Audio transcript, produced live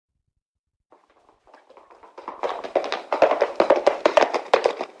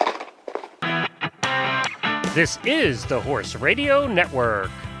This is the Horse Radio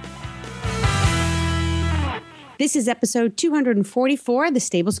Network. This is episode 244 of the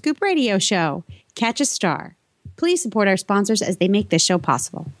Stable Scoop Radio Show. Catch a Star. Please support our sponsors as they make this show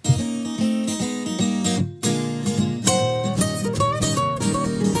possible.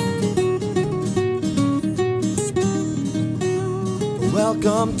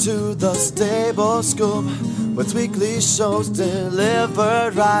 Welcome to the Stable Scoop, with weekly shows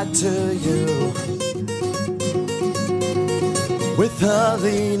delivered right to you. With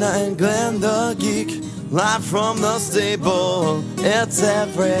Helena and Glenn the Geek, live from the stable, it's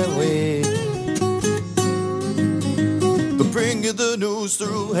every week. They'll bring you the news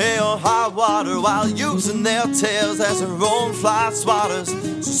through hail or high water, while using their tails as their own fly swatters.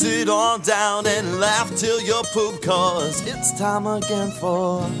 So sit on down and laugh till you poop, cause it's time again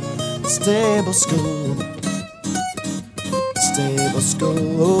for Stable Scoop. Stable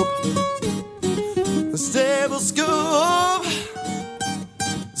Scoop. Stable Scoop.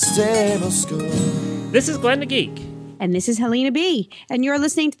 Stable Scoop. This is Glenn the Geek. And this is Helena B. And you're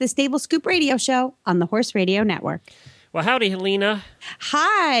listening to the Stable Scoop Radio Show on the Horse Radio Network. Well, howdy, Helena.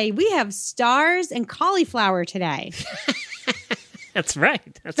 Hi, we have stars and cauliflower today. That's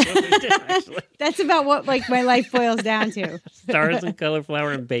right. That's what we did, actually. That's about what my life boils down to. Stars and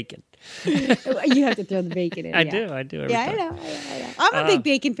cauliflower and bacon. You have to throw the bacon in. I do every time. I know. I'm a big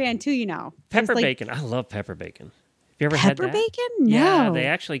bacon fan too, you know. Pepper bacon. I love pepper bacon. Have you ever had that? Pepper bacon? No. Yeah, they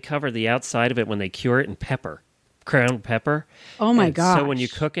actually cover the outside of it when they cure it in pepper. Ground pepper. Oh my gosh. So when you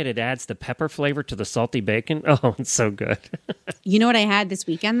cook it, it adds the pepper flavor to the salty bacon. Oh, it's so good. You know what I had this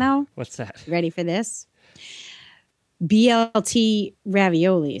weekend, though? What's that? Ready for this? BLT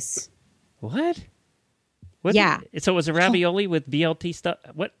raviolis. What? Yeah. So it was a ravioli with BLT stuff.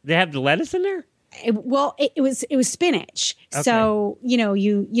 What? They have the lettuce in there? It was spinach. Okay. So you know how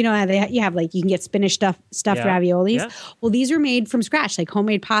you have you can get spinach stuffed raviolis. Yeah. Well, these are made from scratch, like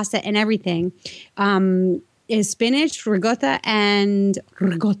homemade pasta and everything. Is spinach, ricotta,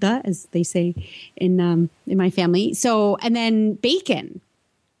 as they say in my family. So and then bacon.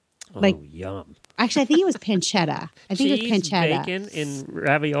 Oh, yum. Actually, I think it was pancetta. Cheese, bacon, in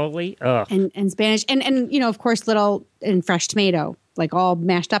ravioli. Ugh. And Spanish. And of course, and fresh tomato, all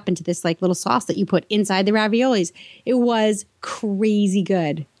mashed up into this little sauce that you put inside the raviolis. It was crazy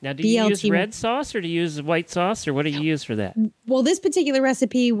good. Now, do you use red sauce or do you use white sauce, or what do you use for that? Well, this particular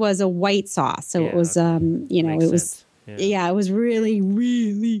recipe was a white sauce. So it was, Makes it was, sense. it was really,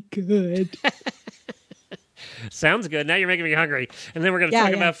 really good. Sounds good. Now you're making me hungry. And then we're going to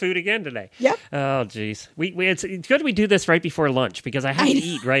talk about food again today. Yep. Oh, geez. It's good we do this right before lunch because I have to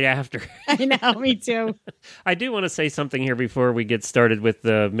eat right after. I know. Me too. I do want to say something here before we get started with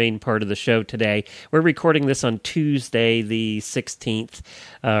the main part of the show today. We're recording this on Tuesday, the 16th,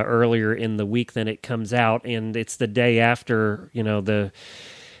 earlier in the week than it comes out. And it's the day after, the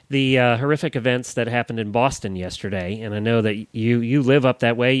horrific events that happened in Boston yesterday. And I know that you live up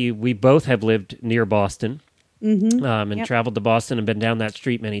that way. We both have lived near Boston. Mm-hmm. And traveled to Boston and been down that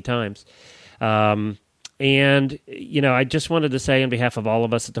street many times. And, I just wanted to say on behalf of all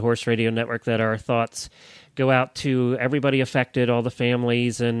of us at the Horse Radio Network that our thoughts go out to everybody affected, all the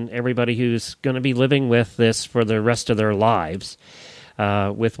families, and everybody who's going to be living with this for the rest of their lives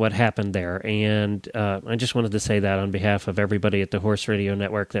with what happened there. And I just wanted to say that on behalf of everybody at the Horse Radio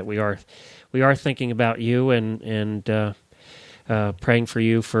Network that we are thinking about you and praying for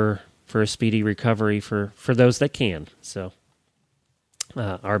you for a speedy recovery for those that can. So,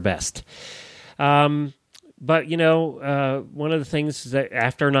 our best. But, one of the things that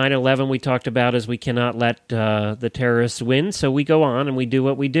after 9/11 we talked about is we cannot let the terrorists win, so we go on and we do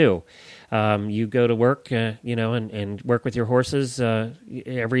what we do. You go to work, and work with your horses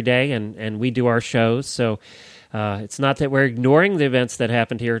every day, and we do our shows, so it's not that we're ignoring the events that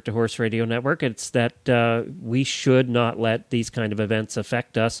happened here at the Horse Radio Network. It's that we should not let these kind of events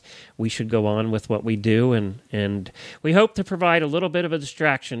affect us. We should go on with what we do, and we hope to provide a little bit of a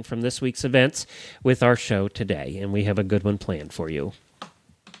distraction from this week's events with our show today, and we have a good one planned for you.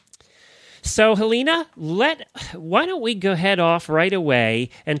 So, Helena, why don't we go head off right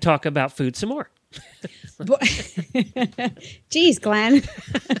away and talk about food some more? Geez, Glenn.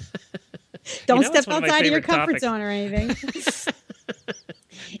 Don't step outside of your comfort zone or anything.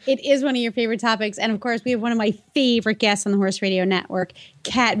 It is one of your favorite topics. And, of course, we have one of my favorite guests on the Horse Radio Network,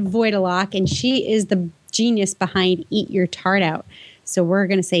 Kat Voidelach, and she is the genius behind Eat Your Tart Out. So we're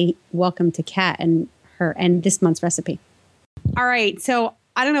going to say welcome to Kat and this month's recipe. All right. So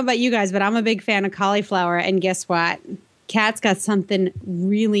I don't know about you guys, but I'm a big fan of cauliflower. And guess what? Kat's got something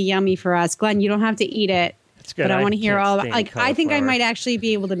really yummy for us. Glenn, you don't have to eat it. That's good. But I want to hear all about I think I might actually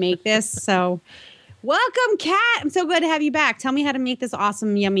be able to make this. So Welcome, Kat. I'm so glad to have you back. Tell me how to make this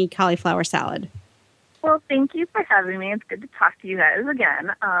awesome, yummy cauliflower salad. Well, thank you for having me. It's good to talk to you guys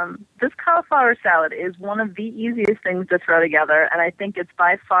again. This cauliflower salad is one of the easiest things to throw together, and I think it's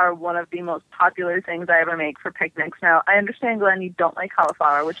by far one of the most popular things I ever make for picnics. Now, I understand, Glenn, you don't like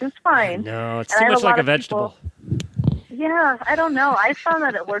cauliflower, which is fine. No, it's too much like a vegetable. Yeah, I don't know. I found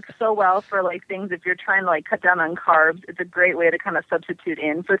that it works so well for like things if you're trying to like cut down on carbs. It's a great way to kind of substitute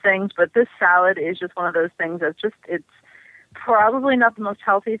in for things. But this salad is just one of those things that's just, it's probably not the most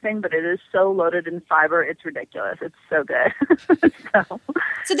healthy thing, but it is so loaded in fiber. It's ridiculous. It's so good.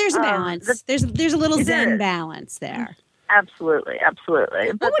 So there's a balance. There's a little zen balance there. Absolutely.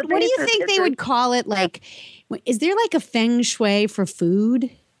 What do you think they would call it? Like, is there like a feng shui for food?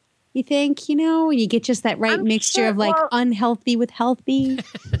 You think, you get just that right mixture of like unhealthy with healthy?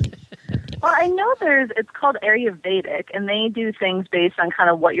 Well, I know it's called Ayurvedic, and they do things based on kind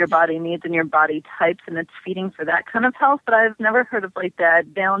of what your body needs and your body types, and it's feeding for that kind of health. But I've never heard of like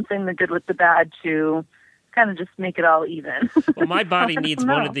that, balancing the good with the bad to kind of just make it all even. Well, my body needs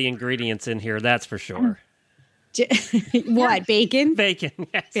one of the ingredients in here, that's for sure. What, bacon? Bacon,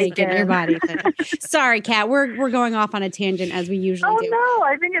 yes. Bacon, your body. Sorry, Kat, we're going off on a tangent as we usually do. Oh, no,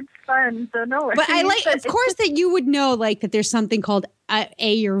 I think it's fun, so no worries. But I like, of course, that you would know like that there's something called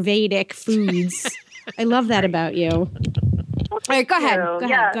Ayurvedic foods. I love that about you. All right, go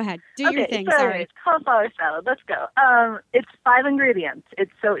ahead. Do your thing. Sorry. Cauliflower salad. Let's go. It's 5 ingredients.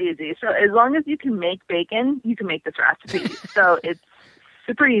 It's so easy. So as long as you can make bacon, you can make this recipe. So it's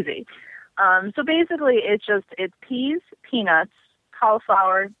super easy. So basically, it's peas, peanuts,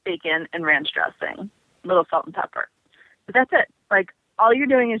 cauliflower, bacon, and ranch dressing, a little salt and pepper. But that's it. Like, all you're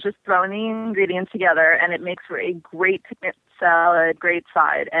doing is just throwing the ingredients together, and it makes for a great picnic salad, great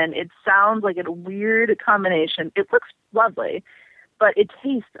side. And it sounds like a weird combination. It looks lovely, but it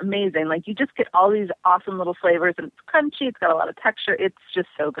tastes amazing. Like, you just get all these awesome little flavors, and it's crunchy. It's got a lot of texture. It's just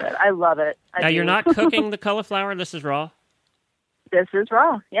so good. I love it. Now, you're not cooking the cauliflower? This is raw? This is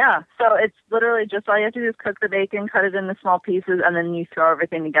raw, yeah. So it's literally just all you have to do is cook the bacon, cut it into small pieces, and then you throw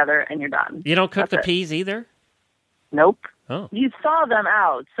everything together and you're done. You don't cook the peas either? Nope. Oh. You thaw them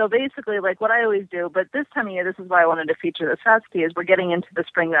out. So basically, like what I always do, but this time of year, this is why I wanted to feature this recipe, is we're getting into the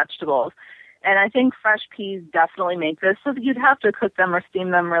spring vegetables. And I think fresh peas definitely make this. So you'd have to cook them or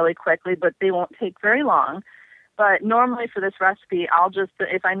steam them really quickly, but they won't take very long. But normally for this recipe, I'll just,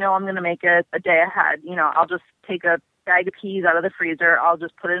 if I know I'm going to make it a day ahead, I'll just take a bag of peas out of the freezer. I'll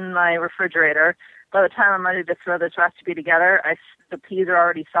just put it in my refrigerator. By the time I'm ready to throw this recipe together, the peas are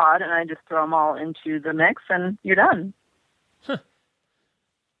already thawed, and I just throw them all into the mix, and you're done. Huh.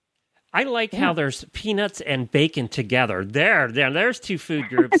 I like how there's peanuts and bacon together. There's 2 food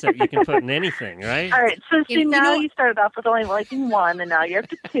groups that you can put in anything, right? All right. So see, now you started off with only liking 1, and now you're up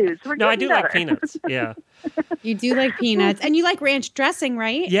to 2. So no, I do like peanuts. Yeah. You do like peanuts, and you like ranch dressing,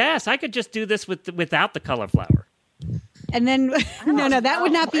 right? Yes, I could just do this without the cauliflower. And then no, that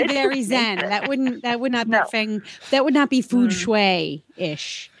would not be very zen. That would not be that would not be feng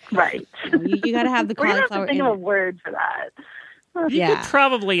shui-ish. Right. You got to have the cauliflower. We're gonna have to think of a word for that. You could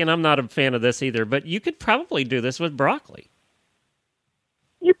probably, and I'm not a fan of this either, but you could probably do this with broccoli.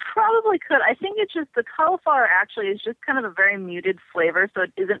 You probably could. I think it's just the cauliflower actually is just kind of a very muted flavor, so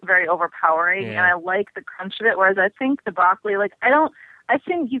it isn't very overpowering, and I like the crunch of it, whereas I think the broccoli, I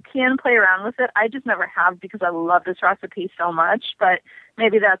think you can play around with it. I just never have because I love this recipe so much, but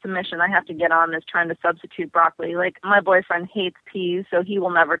maybe that's a mission I have to get on, is trying to substitute broccoli. Like, my boyfriend hates peas, so he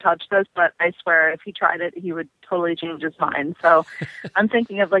will never touch this, but I swear if he tried it, he would totally change his mind. So I'm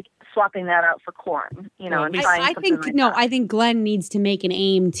thinking of like swapping that out for corn, and trying I think Glenn needs to make an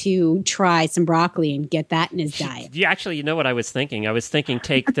aim to try some broccoli and get that in his diet. Yeah, actually, you know what I was thinking? I was thinking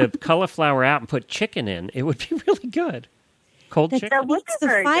take the cauliflower out and put chicken in. It would be really good. Cold chicken? That would be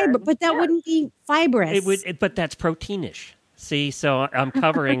the fiber, but that wouldn't be fibrous. It would, but that's proteinish. See, so I'm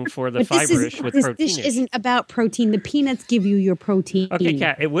covering for the fiberish with proteinish. This dish isn't about protein. The peanuts give you your protein. Okay,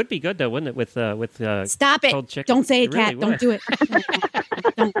 Kat, it would be good though, wouldn't it? With Stop it! Cold chicken. Don't say it, Kat. Don't do it.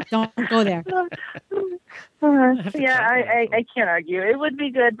 don't go there. I can't argue. It would be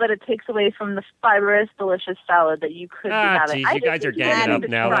good, but it takes away from the fibrous, delicious salad that you could be having. Geez, you guys are ganging up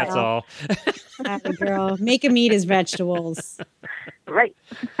now. That's all. Girl, make them eat as vegetables. Right.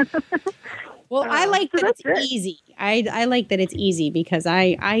 Well, I like that it's easy. I like that it's easy because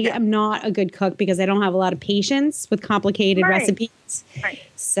I am not a good cook because I don't have a lot of patience with complicated recipes. Right.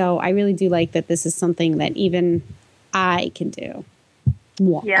 So I really do like that this is something that even I can do.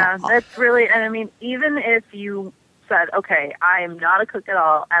 Yeah, that's really, and I mean, even if you said, okay, I am not a cook at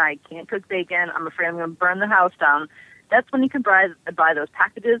all and I can't cook bacon, I'm afraid I'm going to burn the house down, that's when you can buy those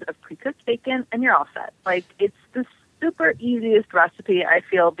packages of pre-cooked bacon, and you're all set. Like, it's the super easiest recipe, I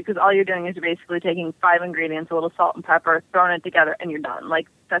feel, because all you're doing is you're basically taking 5 ingredients, a little salt and pepper, throwing it together, and you're done. Like,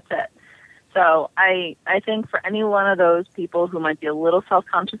 that's it. So I think for any one of those people who might be a little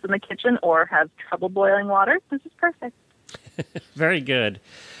self-conscious in the kitchen or have trouble boiling water, this is perfect. Very good.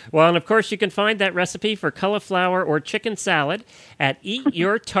 Well, and of course, you can find that recipe for cauliflower or chicken salad at Eat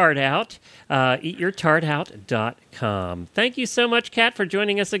Your Tart Out, eatyourtartout.com. Thank you so much, Kat, for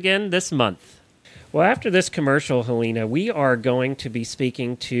joining us again this month. Well, after this commercial, Helena, we are going to be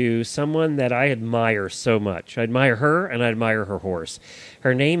speaking to someone that I admire so much. I admire her, and I admire her horse.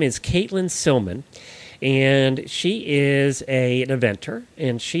 Her name is Caitlin Silman, and she is an eventer,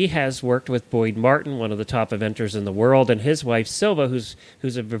 and she has worked with Boyd Martin, one of the top eventers in the world, and his wife, Silva, who's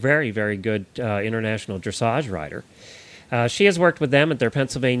a very, very good international dressage rider. She has worked with them at their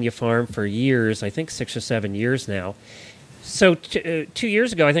Pennsylvania farm for years, I think 6 or 7 years now. So 2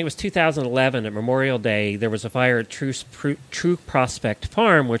 years ago, I think it was 2011, at Memorial Day, there was a fire at True Prospect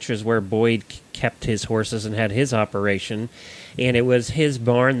Farm, which is where Boyd kept his horses and had his operation. And it was his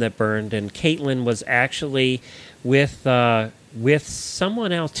barn that burned. And Caitlin was actually with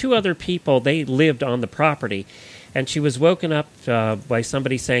someone else, 2 other people. They lived on the property. And she was woken up by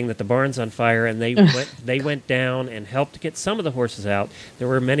somebody saying that the barn's on fire, and they went down and helped get some of the horses out. There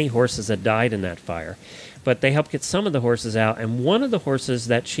were many horses that died in that fire. But they helped get some of the horses out, and one of the horses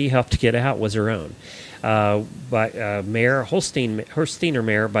that she helped get out was her own, mare, Holsteiner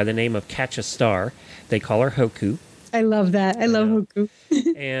mare by the name of Catch a Star. They call her Hoku. I love that. I love Hoku.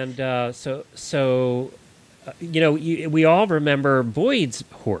 And we all remember Boyd's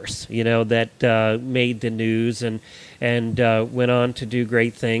horse, that made the news and went on to do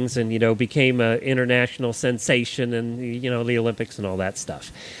great things and, became an international sensation and, the Olympics and all that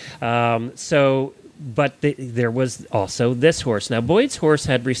stuff. But there was also this horse. Now, Boyd's horse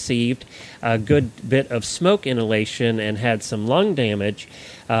had received a good bit of smoke inhalation and had some lung damage.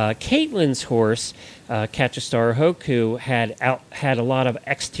 Caitlin's horse, Catch a Star Hoku, had a lot of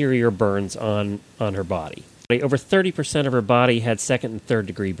exterior burns on her body. Over 30% of her body had 2nd and 3rd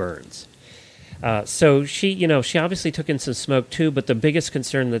degree burns. So she obviously took in some smoke too, but the biggest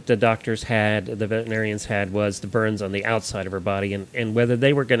concern that the veterinarians had, was the burns on the outside of her body and whether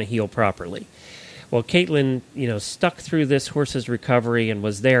they were going to heal properly. Well, Caitlin, stuck through this horse's recovery and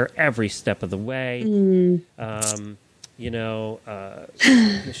was there every step of the way.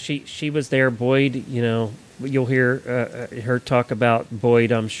 She was there. Boyd, you'll hear her talk about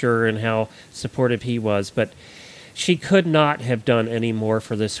Boyd, I'm sure, and how supportive he was. But she could not have done any more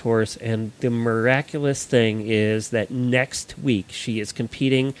for this horse. And the miraculous thing is that next week she is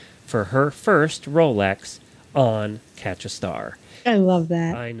competing for her first Rolex on Catch a Star. I love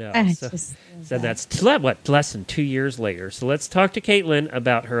that. I know. So that's less than 2 years later. So let's talk to Caitlin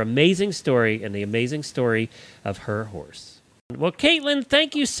about her amazing story and the amazing story of her horse. Well, Caitlin,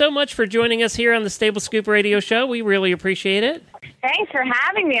 thank you so much for joining us here on the Stable Scoop Radio Show. We really appreciate it. Thanks for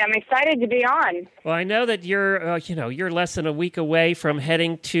having me. I'm excited to be on. Well, I know that you're less than a week away from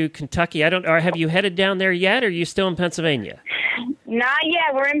heading to Kentucky. Have you headed down there yet, or are you still in Pennsylvania? Not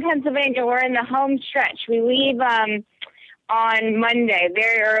yet. We're in Pennsylvania. We're in the home stretch. We leave on Monday,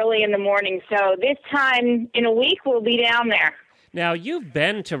 very early in the morning. So this time in a week, we'll be down there. Now, you've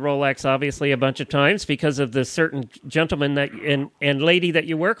been to Rolex, obviously, a bunch of times because of the certain gentleman and lady that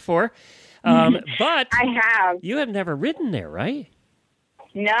you work for. But I have. You have never ridden there, right?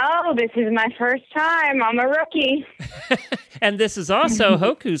 No, this is my first time. I'm a rookie. And this is also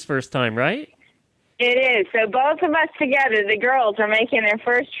Hoku's first time, right? It is. So both of us together, the girls, are making their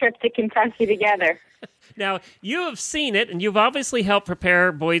first trip to Kentucky together. Now, you have seen it, and you've obviously helped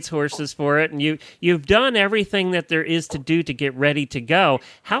prepare Boyd's horses for it, and you've done everything that there is to do to get ready to go.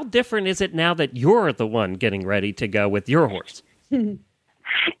 How different is it now that you're the one getting ready to go with your horse?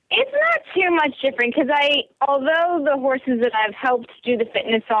 It's not too much different because although the horses that I've helped do the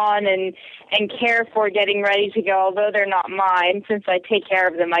fitness on and care for getting ready to go, although they're not mine, since I take care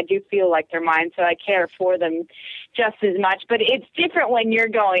of them, I do feel like they're mine, so I care for them just as much. But it's different when you're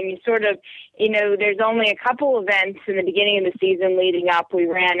going. You sort of, there's only a couple events in the beginning of the season leading up. We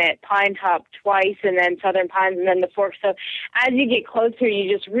ran at Pine Top twice and then Southern Pines and then the Fork. So as you get closer, you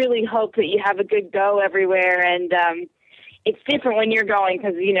just really hope that you have a good go everywhere. And it's different when you're going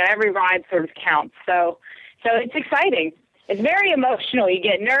because, every ride sort of counts. So it's exciting. It's very emotional. You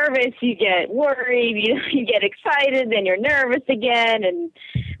get nervous, you get worried, you get excited, then you're nervous again.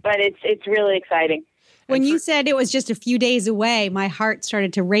 But it's really exciting. When you said it was just a few days away, my heart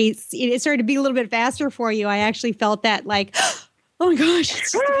started to race. It started to beat a little bit faster for you. I actually felt that like, Oh my gosh,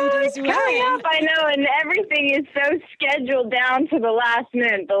 it's just a few days away. Coming up, I know, and everything is so scheduled down to the last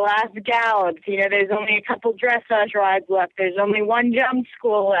minute, the last gallops. You know, there's only a couple dressage rides left. There's only one jump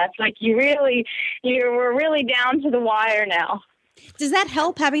school left. Like, we're really down to the wire now. Does that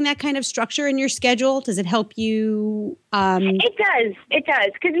help, having that kind of structure in your schedule? Does it help you? It does,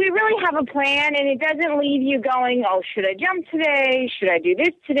 because we really have a plan, and it doesn't leave you going, oh, should I jump today? Should I do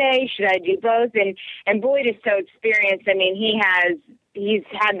this today? Should I do both? And Boyd is so experienced. I mean, he's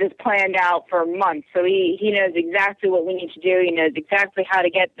had this planned out for months, so he knows exactly what we need to do. He knows exactly how to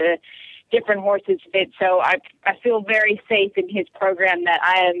get the different horses fit. So I feel very safe in his program that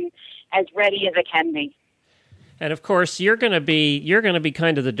I am as ready as I can be. And of course, you're going to be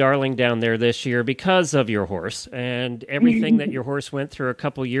kind of the darling down there this year because of your horse and everything that your horse went through a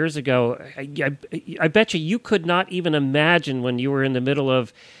couple years ago. I bet you could not even imagine when you were in the middle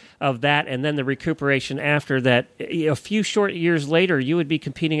of that and then the recuperation after that. A few short years later, you would be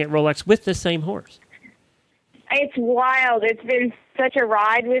competing at Rolex with the same horse. It's wild. It's been such a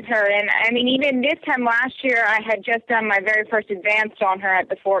ride with her. And, I mean, even this time last year, I had just done my very first advanced on her at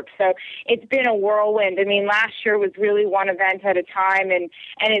the Forks. So it's been a whirlwind. I mean, last year was really one event at a time. And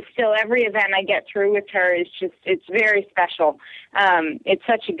it's still every event I get through with her is just, it's very special. It's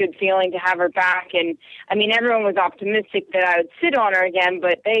such a good feeling to have her back. And, I mean, everyone was optimistic that I would sit on her again,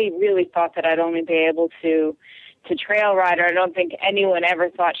 but they really thought that I'd only be able to trail ride her. I don't think anyone ever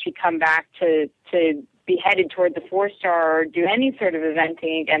thought she'd come back to be headed toward the 4-star or do any sort of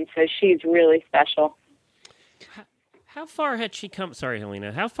eventing again. So she's really special. How far had she come? Sorry,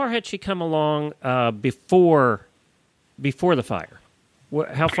 Helena. How far had she come along before the fire?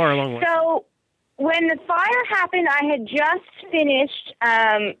 How far along was So when the fire happened, I had just finished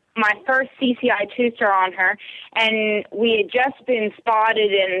my first CCI 2-star on her, and we had just been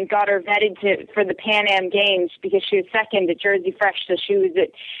spotted and got her vetted for the Pan Am Games because she was second at Jersey Fresh, so she was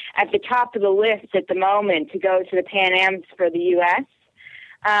at the top of the list at the moment to go to the Pan Ams for the U.S.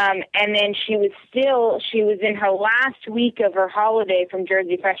 And then she was in her last week of her holiday from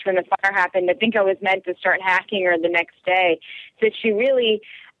Jersey Fresh when the fire happened. I think I was meant to start hacking her the next day. So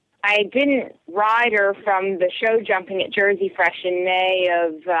I didn't ride her from the show jumping at Jersey Fresh in May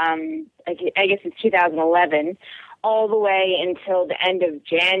of, I guess it's 2011, all the way until the end of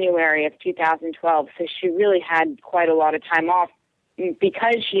January of 2012. So she really had quite a lot of time off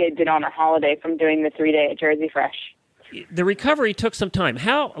because she had been on her holiday from doing the 3-day at Jersey Fresh. The recovery took some time.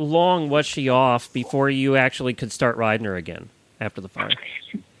 How long was she off before you actually could start riding her again after the fire?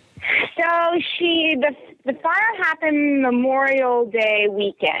 So the fire happened Memorial Day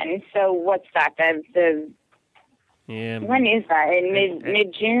weekend. So what's that? When is that? In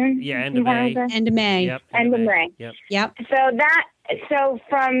mid June? Yeah, end of May. End of May. Yep. End of May. Yep. So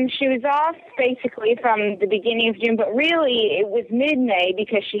she was off basically from the beginning of June, but really it was mid-May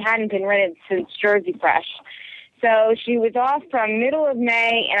because she hadn't been ridden since Jersey Fresh. So she was off from middle of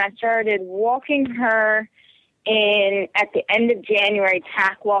May, and I started walking her at the end of January,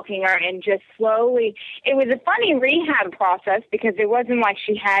 tack walking her, and just slowly. It was a funny rehab process because it wasn't like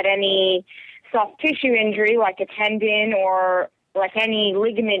she had any soft tissue injury like a tendon or like any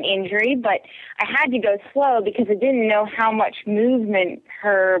ligament injury, but I had to go slow because I didn't know how much movement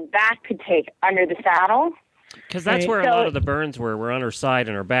her back could take under the saddle. Because that's where a lot of the burns were on her side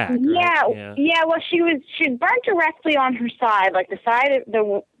and her back. Right? Yeah. Well, she burnt directly on her side, like the side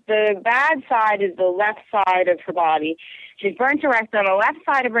of the bad side is the left side of her body. She's burnt directly on the left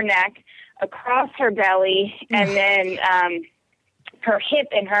side of her neck, across her belly, and then her hip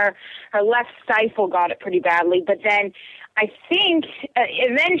and her left stifle got it pretty badly. But then I think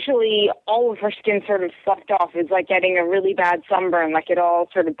eventually all of her skin sort of sloughed off. It was like getting a really bad sunburn, like it all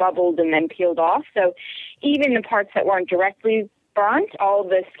sort of bubbled and then peeled off. So even the parts that weren't directly burnt, all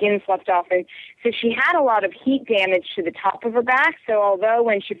the skin sloughed off. And so she had a lot of heat damage to the top of her back. So although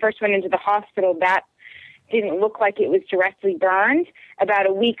when she first went into the hospital, that didn't look like it was directly burned, about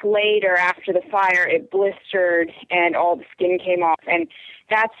a week later after the fire, it blistered and all the skin came off. And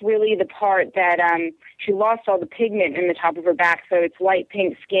that's really the part that she lost all the pigment in the top of her back. So it's light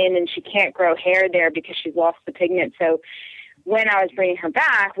pink skin, and she can't grow hair there because she's lost the pigment. So when I was bringing her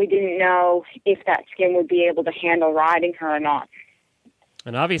back, we didn't know if that skin would be able to handle riding her or not.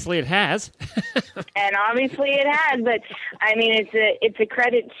 And obviously it has. And obviously it has, but I mean it's a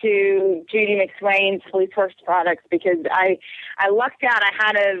credit to Judy McSwain's Fleeceworks products because I lucked out. I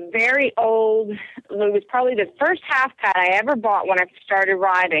had a very old, it was probably the first half pad I ever bought when I started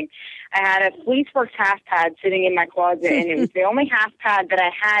riding. I had a Fleeceworks half pad sitting in my closet, and it was the only half pad that I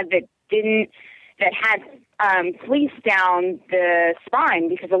had that had fleece down the spine,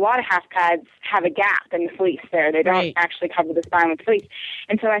 because a lot of half pads have a gap in the fleece there. They don't actually cover the spine with fleece.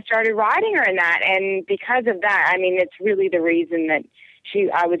 And so I started riding her in that. And because of that, I mean, it's really the reason that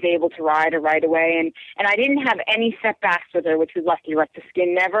I was able to ride her right away. And I didn't have any setbacks with her, which was lucky. Like, the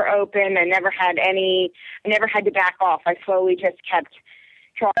skin never opened. I never had to back off. I slowly just kept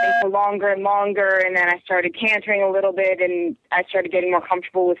trying for longer and longer, and then I started cantering a little bit, and I started getting more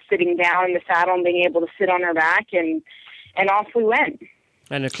comfortable with sitting down in the saddle and being able to sit on her back, and off we went.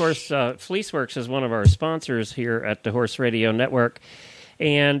 And of course, Fleeceworks is one of our sponsors here at the Horse Radio Network.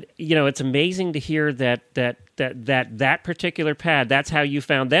 And, you know, it's amazing to hear that particular pad, that's how you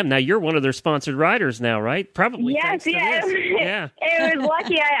found them. Now, you're one of their sponsored riders now, right? Probably. Yes, yeah. Yeah. It was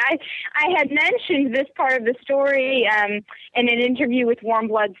lucky. I had mentioned this part of the story in an interview with Warm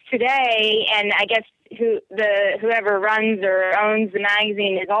Bloods today, and I guess whoever runs or owns the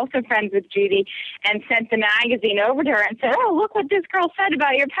magazine is also friends with Judy, and sent the magazine over to her and said, "Oh, look what this girl said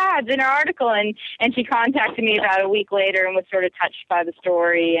about your pads in her article." And she contacted me about a week later and was sort of touched by the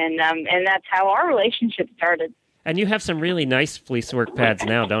story, and that's how our relationship started. And you have some really nice fleecework pads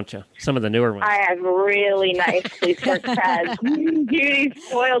now, don't you? Some of the newer ones. I have really nice fleecework pads. Judy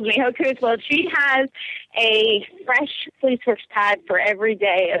spoiled me. Hoku spoiled. She has a fresh fleecework pad for every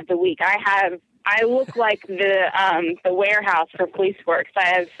day of the week. I look like the warehouse for Fleeceworks. I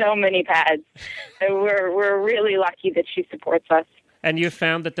have so many pads. So we're really lucky that she supports us. And you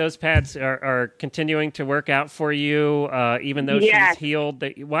found that those pads are continuing to work out for you, even though she's healed.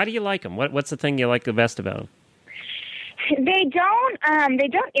 Why do you like them? What's the thing you like the best about them? They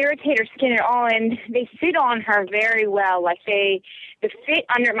don't irritate her skin at all, and they sit on her very well. Like, the fit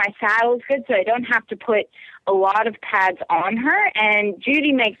under my saddle is good, so I don't have to put a lot of pads on her. And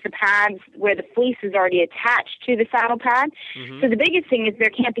Judy makes the pads where the fleece is already attached to the saddle pad. Mm-hmm. So the biggest thing is there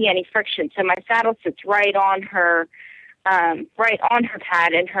can't be any friction. So my saddle sits right on her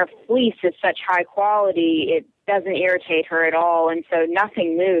pad, and her fleece is such high quality, it doesn't irritate her at all. And so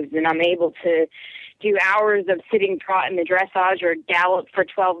nothing moves, and I'm able to do hours of sitting trot in the dressage or gallop for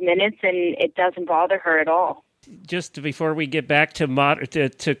 12 minutes, and it doesn't bother her at all. Just before we get back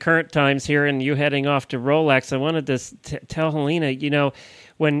to current times here and you heading off to Rolex, I wanted to tell Helena, you know,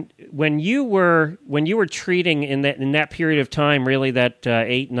 when you were treating in that period of time, really that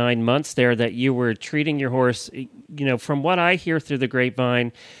 8-9 months there, that you were treating your horse, you know, from what I hear through the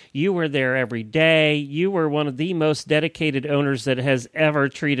grapevine, you were there every day. You were one of the most dedicated owners that has ever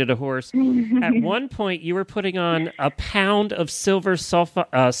treated a horse. At one point, you were putting on a pound of silver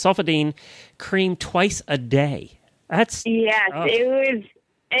sulfidine cream twice a day.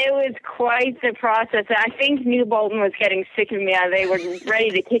 It was quite the process. I think New Bolton was getting sick of me. They were ready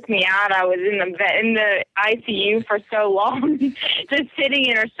to kick me out. I was in the ICU for so long, just sitting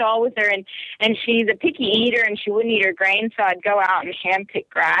in her stall with her. And she's a picky eater, and she wouldn't eat her grain. So I'd go out and hand-pick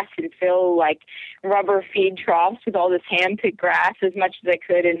grass and fill, like, rubber feed troughs with all this hand-picked grass as much as I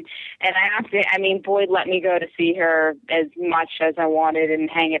could. And Boyd let me go to see her as much as I wanted and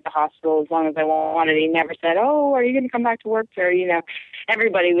hang at the hospital as long as I wanted. He never said, "Oh, are you going to come back to work?" Or, you know,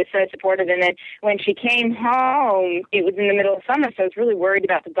 everybody was so supportive. And then when she came home, it was in the middle of summer, so I was really worried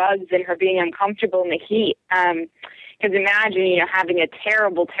about the bugs and her being uncomfortable in the heat. Because imagine, you know, having a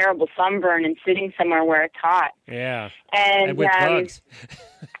terrible, terrible sunburn and sitting somewhere where it's hot. Yeah. And with bugs.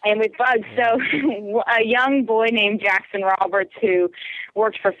 And with bugs. So a young boy named Jackson Roberts, who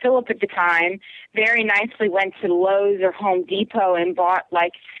worked for Philip at the time, very nicely went to Lowe's or Home Depot and bought,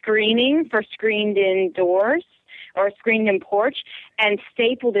 like, screening for screened-in doors or screened-in porch, and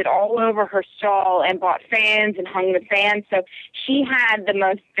stapled it all over her stall and bought fans and hung the fans. So she had the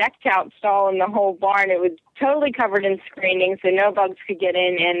most decked-out stall in the whole barn. It was totally covered in screening, so no bugs could get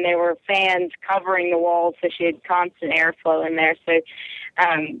in, and there were fans covering the walls, so she had constant airflow in there. So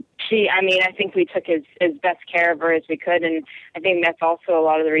I think we took as best care of her as we could, and I think that's also a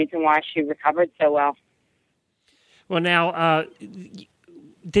lot of the reason why she recovered so well. Well, now,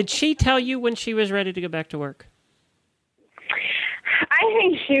 did she tell you when she was ready to go back to work? I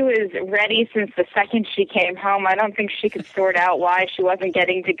think she was ready since the second she came home. I don't think she could sort out why she wasn't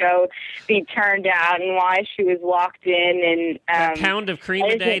getting to go be turned out and why she was locked in. And a pound of cream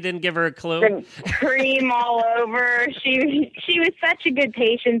a day didn't give her a clue. The cream all over. She was such a good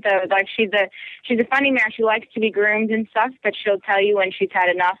patient, though. Like, she's a funny mare. She likes to be groomed and stuff, but she'll tell you when she's had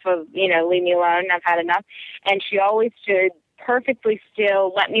enough of, you know, leave me alone, I've had enough. And she always stood perfectly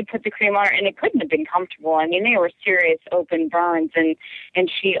still, let me put the cream on her, and it couldn't have been comfortable. I mean, they were serious open burns, and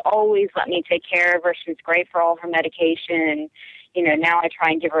she always let me take care of her. She was great for all her medication, and, you know, now I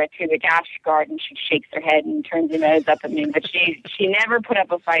try and give her a tube of Gastrogard, and she shakes her head and turns her nose up at me, but she never put up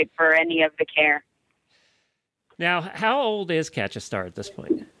a fight for any of the care. Now, how old is Catch a Star at this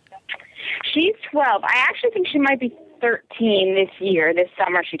point? She's 12. I actually think she might be 13 this year. This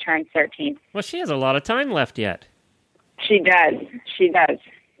summer she turns 13. Well, she has a lot of time left yet. She does. She does.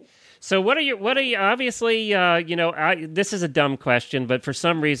 So what are you, obviously, this is a dumb question, but for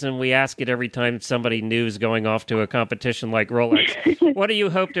some reason we ask it every time somebody new is going off to a competition like Rolex. What do you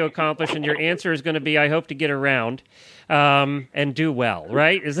hope to accomplish? And your answer is going to be, I hope to get around and do well,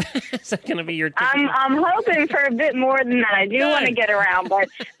 right? Is that going to be your typical... I'm hoping for a bit more than that. I do want to get around, but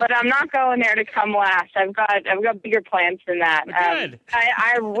I'm not going there to come last. I've got bigger plans than that. Good.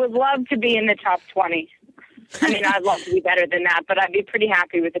 I would love to be in the top 20. I mean, I'd love to be better than that, but I'd be pretty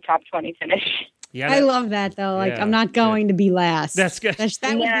happy with the top 20 finish. Yeah, I love that, though. Like, yeah, I'm not going to be last. That's good.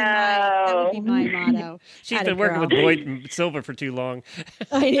 That would be my motto. She's been working with Boyd and Silver for too long.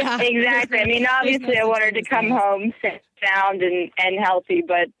 Yeah. Exactly. I mean, obviously, I want her to come home sound and healthy,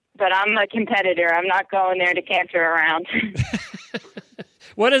 but I'm a competitor. I'm not going there to canter around.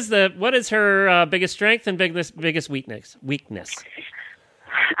 What is her biggest strength and biggest weakness?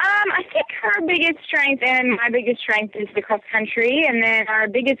 I think her biggest strength and my biggest strength is the cross country, and then our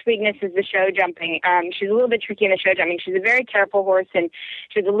biggest weakness is the show jumping. She's a little bit tricky in the show jumping. She's a very careful horse, and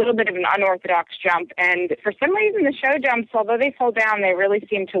she has a little bit of an unorthodox jump. And for some reason, the show jumps, although they fall down, they really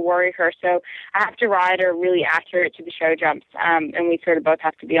seem to worry her. So I have to ride her really accurate to the show jumps, and we sort of both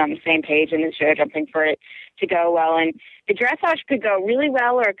have to be on the same page in the show jumping for it to go well. And the dressage could go really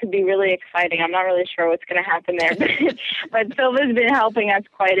well, or it could be really exciting. I'm not really sure what's going to happen there, but Silva's been helping us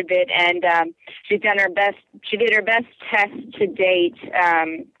quite a bit, and she's done her best. She did her best test to date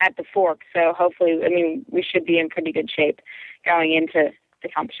at the Fork, so hopefully, I mean, we should be in pretty good shape going into the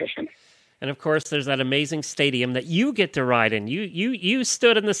competition. And of course, there's that amazing stadium that you get to ride in. You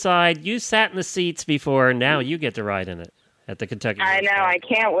stood on the side, you sat in the seats before, and now you get to ride in it at the Kentucky. I know, I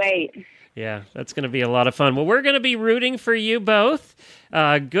can't wait. Yeah, that's going to be a lot of fun. Well, we're going to be rooting for you both.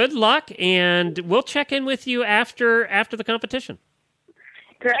 Good luck, and we'll check in with you after the competition.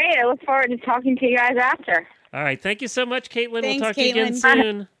 Great. I look forward to talking to you guys after. All right. Thank you so much, Caitlin. Thanks, we'll talk to you again Caitlin.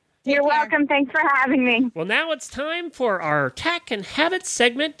 soon. You're welcome. Thanks for having me. Well, now it's time for our Tack and Habit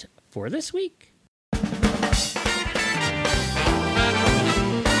segment for this week.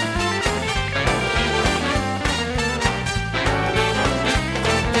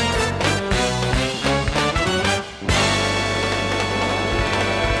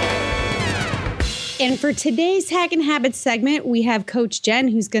 And for today's Hack and Habits segment, we have Coach Jen,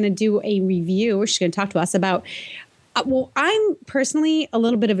 who's going to do a review. She's going to talk to us about, I'm personally a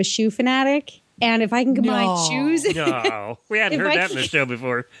little bit of a shoe fanatic. And if I can combine shoes. No, we hadn't heard that in the show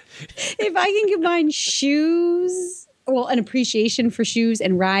before. If I can combine shoes, an appreciation for shoes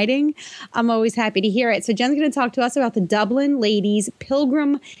and riding, I'm always happy to hear it. So Jen's going to talk to us about the Dublin Ladies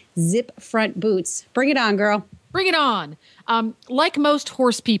Pilgrim Zip Front Boots. Bring it on, girl. Bring it on. Like most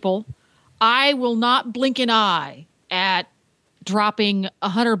horse people, I will not blink an eye at dropping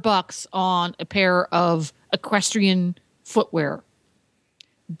 $100 on a pair of equestrian footwear.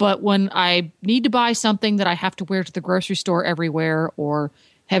 But when I need to buy something that I have to wear to the grocery store everywhere, or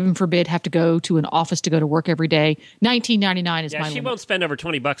heaven forbid, have to go to an office to go to work every day, $19.99 is my limit. She won't spend over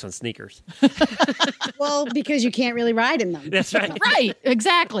 $20 on sneakers. Well, because you can't really ride in them. That's right. Right,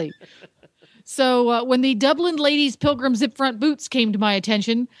 exactly. So when the Dublin Ladies Pilgrim Zip Front Boots came to my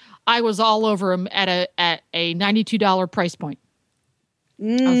attention, I was all over them at a $92 price point.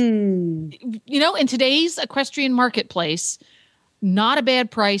 In today's equestrian marketplace, not a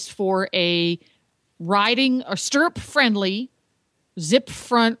bad price for a riding or stirrup-friendly zip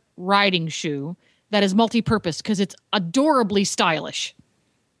front riding shoe that is multi-purpose because it's adorably stylish.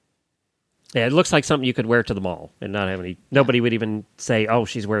 Yeah, it looks like something you could wear to the mall and not have any. Nobody would even say, "Oh,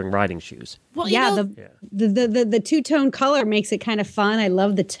 she's wearing riding shoes." Well, the two-tone color makes it kind of fun. I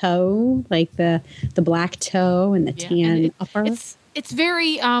love the toe, like the black toe and the tan upper. It's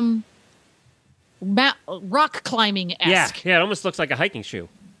very rock climbing-esque. Yeah, it almost looks like a hiking shoe.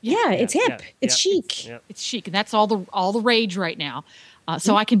 Yeah, it's hip. It's chic. It's chic, and that's all the rage right now.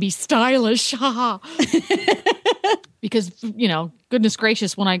 So I can be stylish, because goodness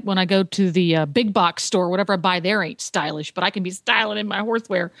gracious, when I go to the big box store, whatever I buy there ain't stylish, but I can be styling in my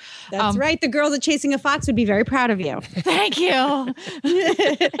horsewear. That's right. The girls at Chasing a Fox would be very proud of you. Thank you.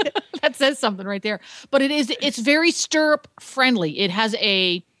 That says something right there. But it's very stirrup friendly. It has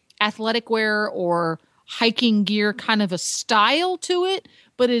a athletic wear or hiking gear kind of a style to it,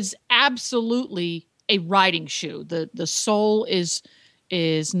 but is absolutely a riding shoe. The sole is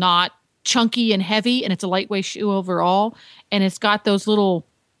not chunky and heavy, and it's a lightweight shoe overall. And it's got those little,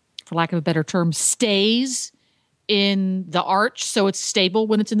 for lack of a better term, stays in the arch, so it's stable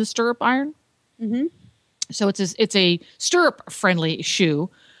when it's in the stirrup iron. Mm-hmm. So it's a stirrup friendly shoe,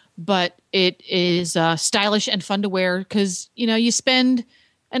 but it is stylish and fun to wear because, you spend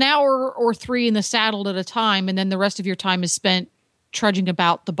an hour or 3 in the saddle at a time, and then the rest of your time is spent trudging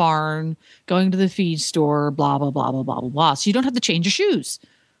about the barn, going to the feed store, blah, blah, blah, blah, blah, blah, blah. So you don't have to change your shoes.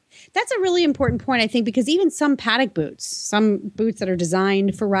 That's a really important point, I think, because even some paddock boots, some boots that are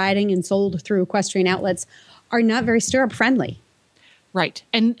designed for riding and sold through equestrian outlets are not very stirrup friendly. Right.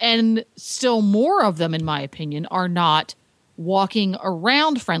 And still more of them, in my opinion, are not walking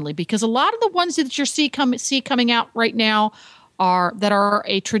around friendly, because a lot of the ones that you see coming out right now are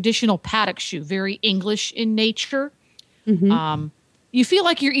a traditional paddock shoe, very English in nature. Mm-hmm. You feel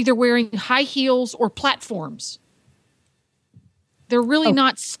like you're either wearing high heels or platforms. They're really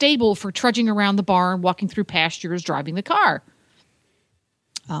not stable for trudging around the barn, walking through pastures, driving the car.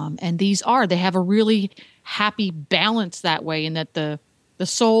 And they have a really happy balance that way, in that the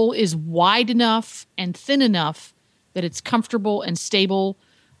sole is wide enough and thin enough that it's comfortable and stable,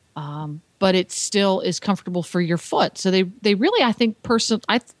 but it still is comfortable for your foot. So they really, I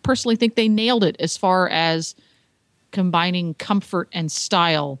personally think they nailed it as far as combining comfort and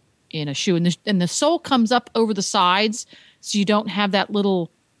style in a shoe. And the sole comes up over the sides, so you don't have that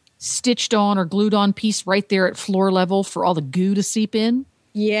little stitched on or glued on piece right there at floor level for all the goo to seep in.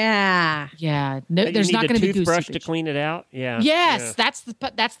 Yeah. Yeah. No, there's not going to be goo toothbrush seepage to clean it out. Yeah. Yes, yeah.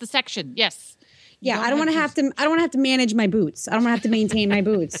 That's the section. Yes. Yeah, I don't want to have to manage my boots. I don't want to have to maintain my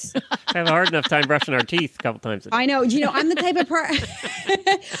boots. I have a hard enough time brushing our teeth a couple times a day. I know. I'm the type of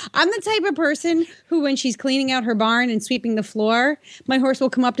I'm the type of person who, when she's cleaning out her barn and sweeping the floor, my horse will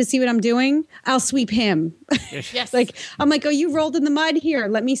come up to see what I'm doing. I'll sweep him. Yes. I'm like, oh, you rolled in the mud here.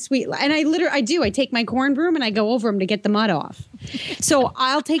 Let me sweep. And I do. I take my corn broom and I go over him to get the mud off. So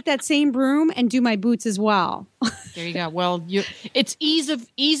I'll take that same broom and do my boots as well. There you go. Well, it's ease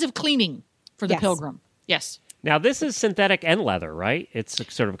of cleaning. For the Pilgrim. Yes. Now, this is synthetic and leather, right? It's a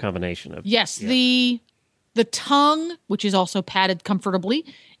sort of a combination of... Yes. Yeah. The tongue, which is also padded comfortably,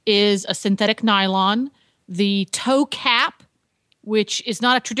 is a synthetic nylon. The toe cap, which is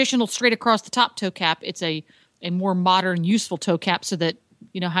not a traditional straight across the top toe cap. It's a more modern, useful toe cap, so that,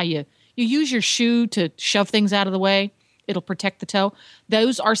 how you use your shoe to shove things out of the way. It'll protect the toe.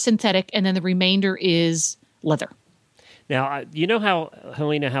 Those are synthetic, and then the remainder is leather. Now, you know how,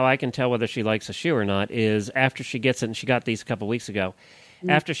 Helena, how I can tell whether she likes a shoe or not is after she gets it, and she got these a couple weeks ago,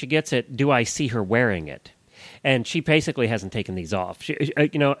 after she gets it, do I see her wearing it? And she basically hasn't taken these off. She,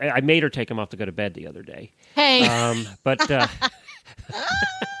 I made her take them off to go to bed the other day. Hey. But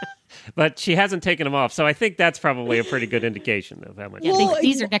she hasn't taken them off. So I think that's probably a pretty good indication of how much. Yeah,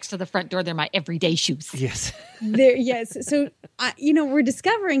 these are next to the front door. They're my everyday shoes. Yes. Yes. So, we're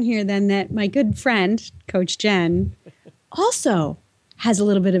discovering here then that my good friend, Coach Jen, also has a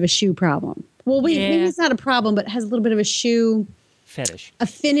little bit of a shoe problem. Well, maybe it's not a problem, but has a little bit of a shoe fetish.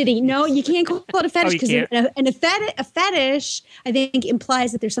 Affinity. No, you can't call it a fetish, because a fetish, I think,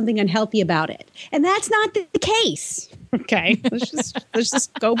 implies that there's something unhealthy about it, and that's not the case. Okay, let's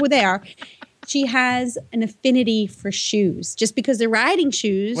just go there. She has an affinity for shoes, just because they're riding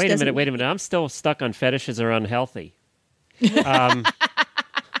shoes. Wait a minute. I'm still stuck on fetishes are unhealthy.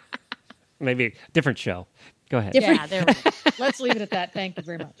 Maybe a different show. Go ahead. Yeah, there we go. Let's leave it at that. Thank you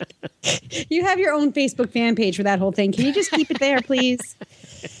very much. You have your own Facebook fan page for that whole thing. Can you just keep it there, please?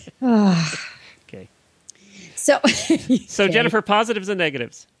 Okay. So Jennifer, positives and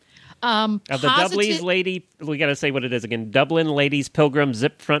negatives. Of the Dublin's Lady, we got to say what it is again. Dublin Ladies Pilgrim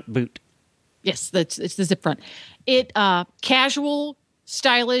Zip Front Boot. Yes, it's the zip front. It casual,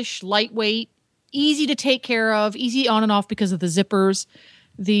 stylish, lightweight, easy to take care of, easy on and off because of the zippers.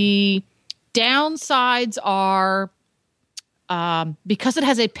 The downsides are because it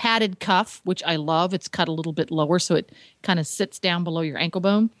has a padded cuff, which I love. It's cut a little bit lower, so it kind of sits down below your ankle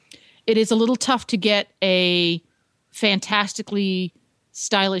bone. It is a little tough to get a fantastically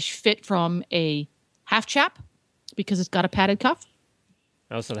stylish fit from a half chap because it's got a padded cuff.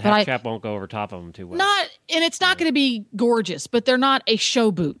 Oh, so the half chap won't go over top of them too well. It's not going to be gorgeous, but they're not a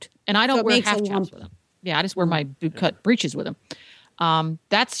show boot, and I don't wear half chaps with them. Yeah, I just wear my boot cut breeches with them.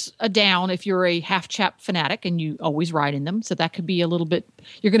 That's a down if you're a half chap fanatic and you always ride in them. So that could be a little bit,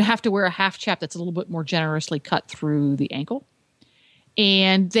 you're going to have to wear a half chap that's a little bit more generously cut through the ankle.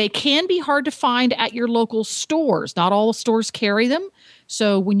 And they can be hard to find at your local stores. Not all stores carry them.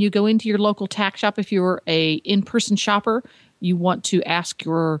 So when you go into your local tack shop, if you're a in-person shopper, you want to ask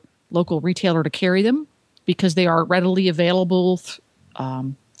your local retailer to carry them because they are readily available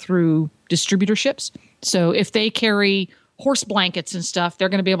through distributorships. So if they carry horse blankets and stuff, they're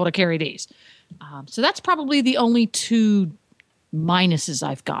going to be able to carry these. So that's probably the only two minuses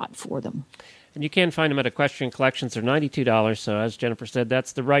I've got for them. And you can find them at Equestrian Collections. They're $92. So as Jennifer said,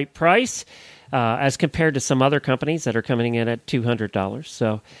 that's the right price as compared to some other companies that are coming in at $200.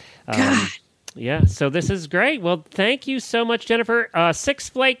 So, yeah, so this is great. Well, thank you so much, Jennifer.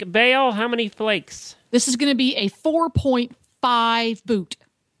 6-flake bale. How many flakes? This is going to be a 4.5 boot.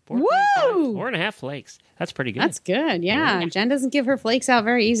 4.5, Woo! 4.5 flakes. That's pretty good. That's good. Yeah. Jen doesn't give her flakes out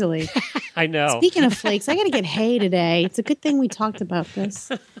very easily. I know. Speaking of flakes, I got to get hay today. It's a good thing we talked about this.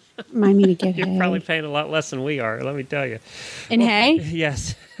 Remind me to get hay. You're probably paying a lot less than we are, let me tell you. In hay?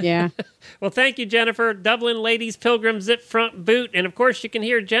 Yes. Yeah. Well, thank you, Jennifer. Dublin Ladies Pilgrim Zip Front Boot. And, of course, you can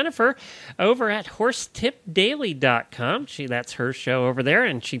hear Jennifer over at horsetipdaily.com. That's her show over there,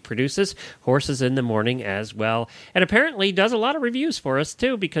 and she produces Horses in the Morning as well. And apparently does a lot of reviews for us,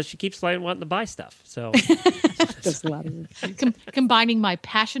 too, because she keeps wanting to buy stuff. So Just a lot of Combining my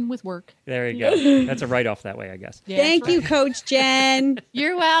passion with work. there you go. That's a write-off that way, I guess. Yeah, Thank that's you, right. Coach Jen.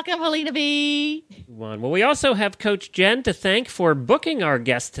 You're welcome, Helena B. Well, we also have Coach Jen to thank for booking our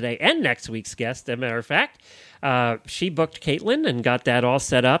guest today and next week's guest, as a matter of fact. She booked Caitlin and got that all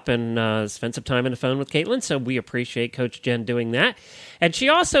set up and spent some time on the phone with Caitlin, so we appreciate Coach Jen doing that. And she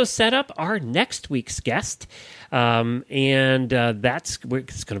also set up our next week's guest, and it's going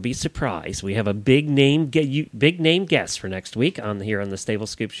to be a surprise. We have a big name guest for next week here on the Stable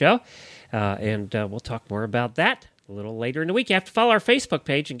Scoop Show, and we'll talk more about that a little later in the week. You have to follow our Facebook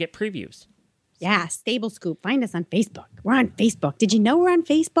page and get previews. Yeah, Stable Scoop. Find us on Facebook. We're on Facebook. Did you know we're on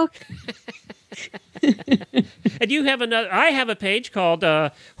Facebook? And you have I have a page called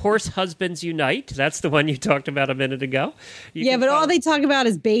Horse Husbands Unite. That's the one you talked about a minute ago. Yeah, but all they talk about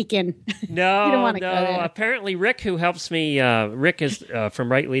is bacon. No, You don't wanna go there. Apparently, Rick, who helps me, Rick is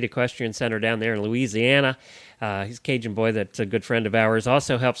from Right Lead Equestrian Center down there in Louisiana. He's a Cajun boy that's a good friend of ours.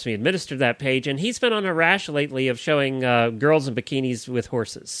 Also helps me administer that page, and he's been on a rash lately of showing girls in bikinis with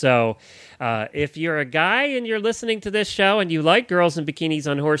horses. So, if you're a guy and you're listening to this show and you like girls in bikinis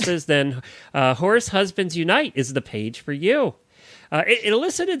on horses, then Horse Husbands Unite is the page for you. It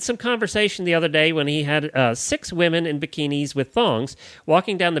elicited some conversation the other day when he had 6 women in bikinis with thongs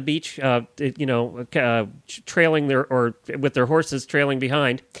walking down the beach, trailing with their horses trailing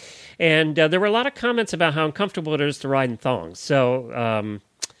behind. And there were a lot of comments about how uncomfortable it is to ride in thongs. So,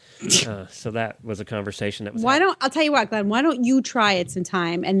 so that was a conversation that was. I'll tell you what, Glenn. Why don't you try it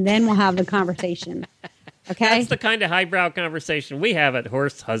sometime, and then we'll have the conversation. Okay. That's the kind of highbrow conversation we have at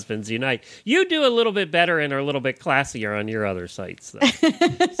Horse Husbands Unite. You do a little bit better and are a little bit classier on your other sites, though.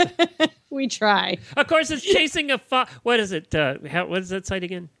 We try. Of course, it's Chasing a Fox. What is it? What is that site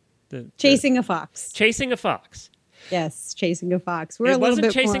again? Chasing a fox. Chasing a Fox. Yes, chasing a fox. We're It a little wasn't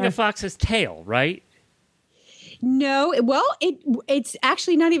bit chasing more... a fox's tail, right? No, well, it's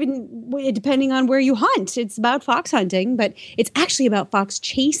actually not even depending on where you hunt. It's about fox hunting, but it's actually about fox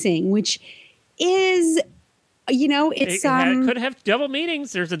chasing, which is, it's It could have double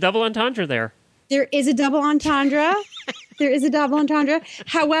meanings. There's a double entendre there. There is a double entendre. There is a double entendre.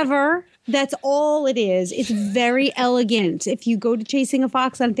 However, that's all it is. It's very elegant. If you go to Chasing a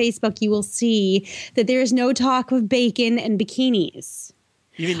Fox on Facebook, you will see that there is no talk of bacon and bikinis.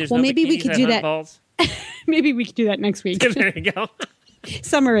 You mean there's Well, no maybe we bikinis could at do hunt that. balls? Maybe we could do that next week. There you go.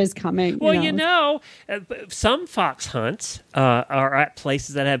 Summer is coming. Well, some fox hunts are at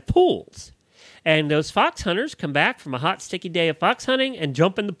places that have pools. And those fox hunters come back from a hot, sticky day of fox hunting and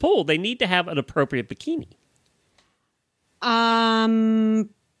jump in the pool. They need to have an appropriate bikini.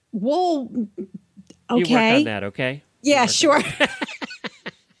 Well, okay. You work on that, okay? Yeah, sure.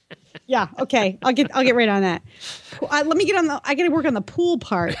 Yeah, okay. I'll get right on that. Let me get on I got to work on the pool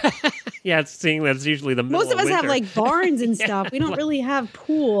part. Yeah, it's seeing that's usually the middle Most of us have winter. like barns and stuff. We don't really have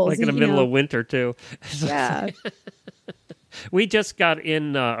pools. Like in the middle of winter, too. Yeah. We just got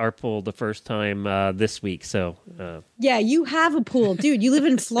in our pool the first time this week, so... Yeah, you have a pool. Dude, you live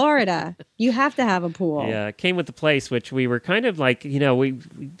in Florida. You have to have a pool. Yeah, it came with the place, which we were kind of like,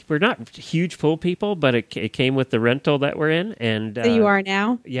 we're not huge pool people, but it came with the rental that we're in. And So you are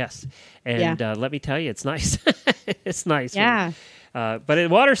now? Yes. And let me tell you, it's nice. It's nice. Yeah. But the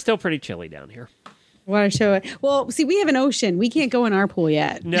water's still pretty chilly down here. Want to show it? Well, see, we have an ocean. We can't go in our pool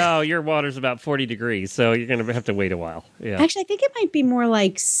yet. No, your water's about 40 degrees, so you're going to have to wait a while. Yeah. Actually, I think it might be more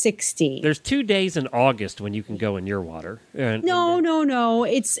like 60. There's 2 days in August when you can go in your water. No.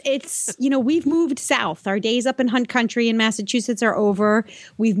 It's we've moved south. Our days up in Hunt Country in Massachusetts are over.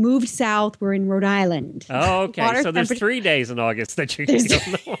 We've moved south. We're in Rhode Island. Oh, okay. Water So there's temperature- 3 days in August that you can go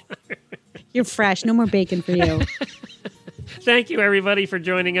in the water. You're fresh. No more bacon for you. Thank you, everybody, for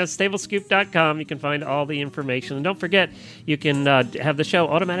joining us. Stablescoop.com. You can find all the information. And don't forget, you can have the show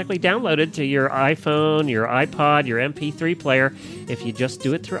automatically downloaded to your iPhone, your iPod, your MP3 player. If you just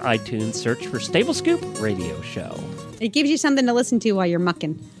do it through iTunes, search for Stable Scoop Radio Show. It gives you something to listen to while you're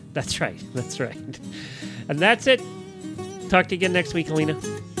mucking. That's right. And that's it. Talk to you again next week, Alina.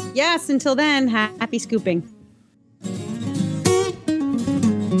 Yes, until then, happy scooping.